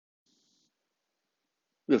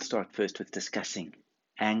We'll start first with discussing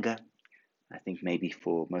anger. I think maybe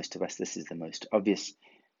for most of us this is the most obvious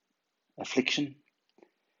affliction.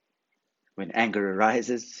 When anger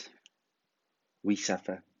arises, we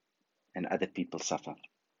suffer and other people suffer.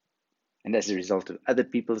 And as a result of other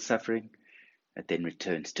people's suffering, it then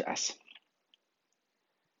returns to us.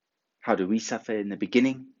 How do we suffer in the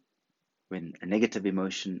beginning? When a negative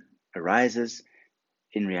emotion arises,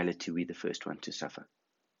 in reality, we're the first one to suffer.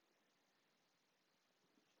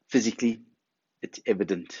 Physically, it's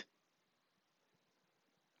evident.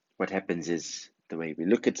 What happens is the way we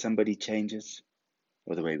look at somebody changes,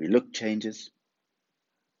 or the way we look changes.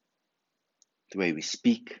 The way we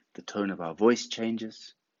speak, the tone of our voice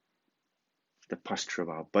changes. The posture of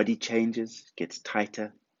our body changes, gets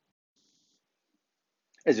tighter.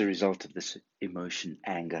 As a result of this emotion,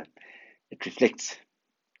 anger, it reflects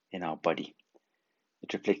in our body.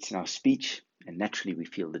 It reflects in our speech, and naturally we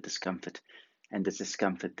feel the discomfort, and the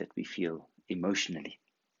discomfort that we feel emotionally.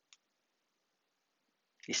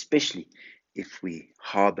 Especially if we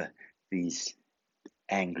harbor these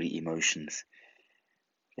angry emotions.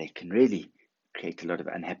 They can really create a lot of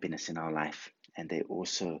unhappiness in our life, and they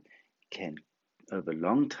also can, over a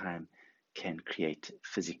long time, can create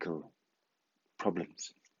physical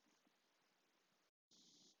problems.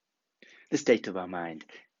 The state of our mind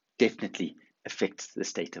definitely affects the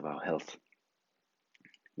state of our health.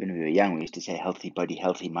 When we were young, we used to say healthy body,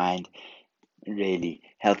 healthy mind. Really,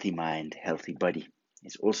 healthy mind, healthy body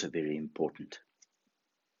is also very important.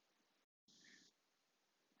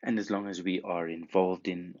 And as long as we are involved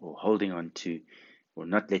in or holding on to or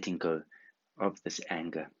not letting go of this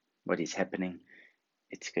anger, what is happening,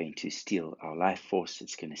 it's going to steal our life force,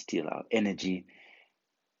 it's going to steal our energy,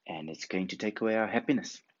 and it's going to take away our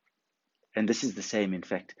happiness. And this is the same, in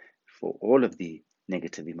fact, for all of the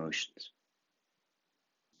negative emotions.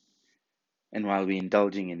 And while we're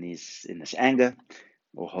indulging in this anger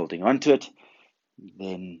or holding on to it,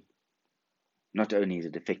 then not only is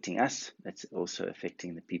it affecting us, it's also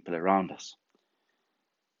affecting the people around us.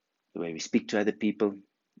 The way we speak to other people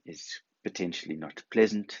is potentially not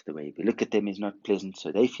pleasant. The way we look at them is not pleasant,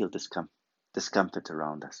 so they feel discomfort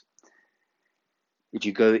around us. If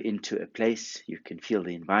you go into a place, you can feel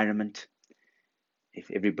the environment.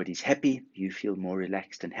 If everybody's happy, you feel more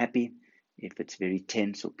relaxed and happy. If it's very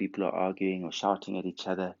tense or people are arguing or shouting at each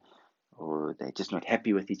other or they're just not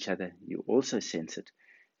happy with each other, you also sense it.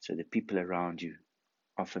 So the people around you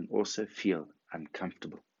often also feel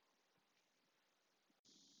uncomfortable.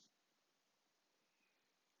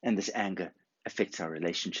 And this anger affects our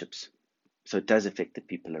relationships. So it does affect the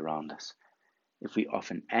people around us. If we're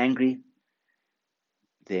often angry,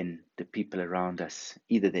 then the people around us,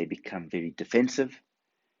 either they become very defensive,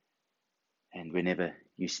 and whenever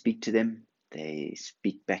you speak to them, they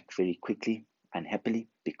speak back very quickly, unhappily,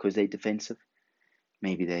 because they're defensive.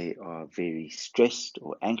 Maybe they are very stressed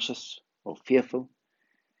or anxious or fearful.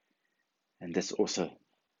 And this also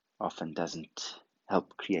often doesn't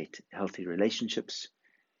help create healthy relationships,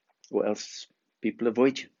 or else people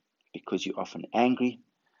avoid you because you're often angry.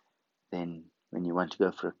 Then when you want to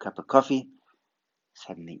go for a cup of coffee,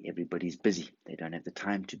 suddenly everybody's busy. They don't have the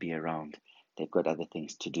time to be around. They've got other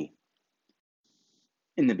things to do.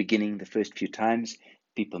 In the beginning, the first few times,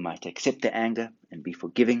 people might accept the anger and be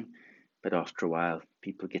forgiving, but after a while,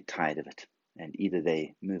 people get tired of it. And either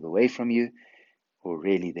they move away from you, or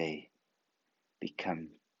really they become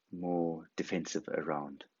more defensive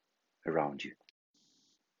around you.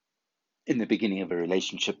 In the beginning of a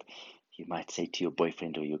relationship, you might say to your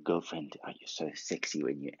boyfriend or your girlfriend, "Oh, you're so sexy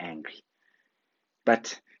when you're angry."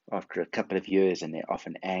 But after a couple of years and they're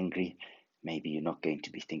often angry, maybe you're not going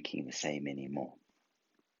to be thinking the same anymore.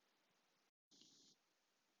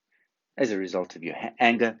 As a result of your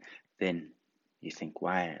anger, then you think,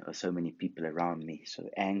 why are so many people around me so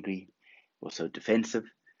angry or so defensive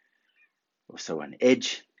or so on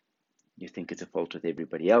edge? You think it's a fault with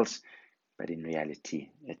everybody else, but in reality,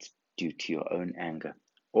 it's due to your own anger.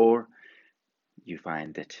 Or you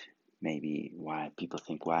find that maybe why people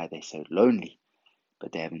think, why are they so lonely?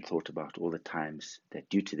 But they haven't thought about all the times that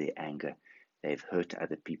due to their anger, they've hurt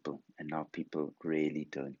other people, and now people really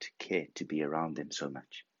don't care to be around them so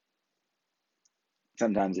much.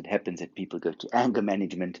 Sometimes it happens that people go to anger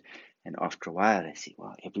management, and after a while they see,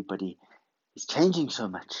 wow, everybody is changing so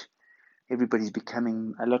much. Everybody's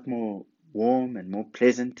becoming a lot more warm and more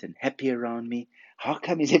pleasant and happy around me. How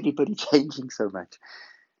come is everybody changing so much?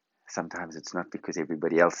 Sometimes it's not because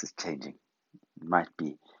everybody else is changing. It might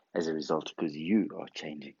be as a result because you are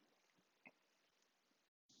changing.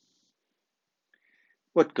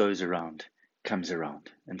 What goes around comes around.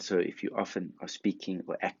 And so if you often are speaking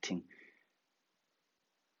or acting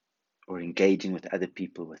or engaging with other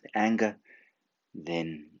people with anger,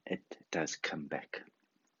 then it does come back.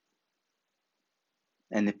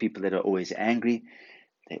 And the people that are always angry,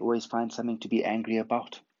 they always find something to be angry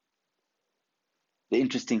about. The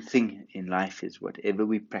interesting thing in life is whatever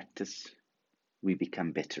we practice, we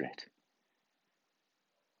become better at.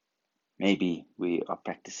 Maybe we are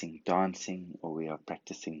practicing dancing, or we are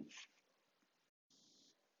practicing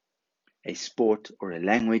a sport or a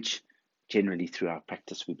language. Generally, through our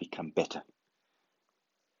practice, we become better.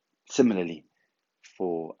 Similarly,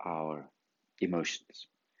 for our emotions.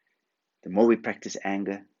 The more we practice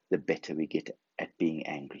anger, the better we get at being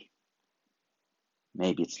angry.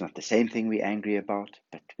 Maybe it's not the same thing we're angry about,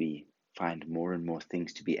 but we find more and more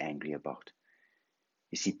things to be angry about.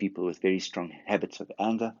 You see people with very strong habits of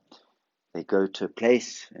anger. They go to a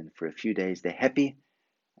place and for a few days they're happy,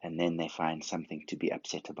 and then they find something to be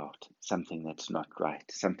upset about, something that's not right,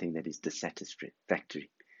 something that is dissatisfactory,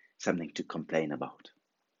 something to complain about.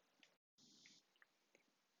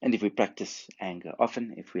 And if we practice anger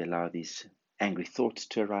often, if we allow these angry thoughts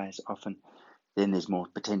to arise often, then there's more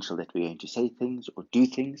potential that we're going to say things or do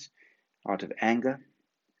things out of anger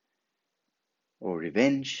or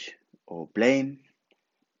revenge or blame.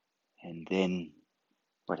 And then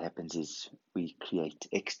what happens is we create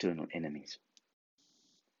external enemies.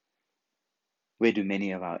 Where do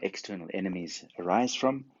many of our external enemies arise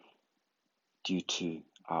from? Due to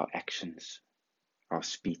our actions, our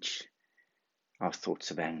speech, our thoughts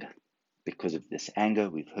of anger. Because of this anger,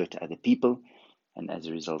 we've hurt other people, and as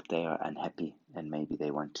a result, they are unhappy, and maybe they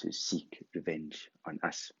want to seek revenge on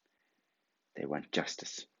us. They want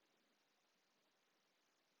justice.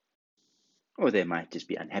 Or they might just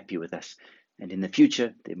be unhappy with us, and in the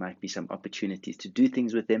future, there might be some opportunities to do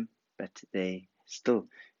things with them, but they still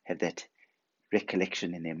have that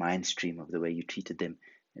recollection in their mind stream of the way you treated them,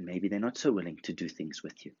 and maybe they're not so willing to do things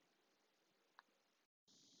with you.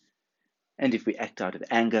 And if we act out of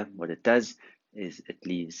anger, what it does is it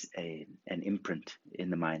leaves an imprint in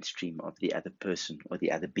the mind stream of the other person or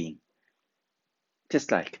the other being.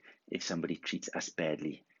 Just like if somebody treats us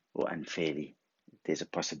badly or unfairly, there's a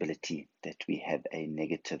possibility that we have a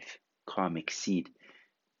negative karmic seed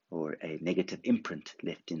or a negative imprint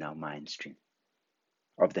left in our mind stream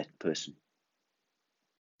of that person.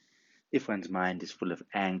 If one's mind is full of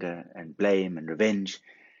anger and blame and revenge,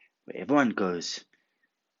 wherever one goes,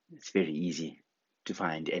 it's very easy to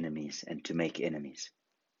find enemies and to make enemies.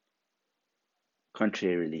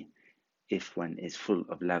 Contrarily, if one is full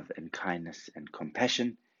of love and kindness and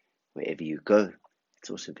compassion, wherever you go, it's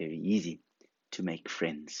also very easy to make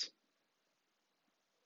friends.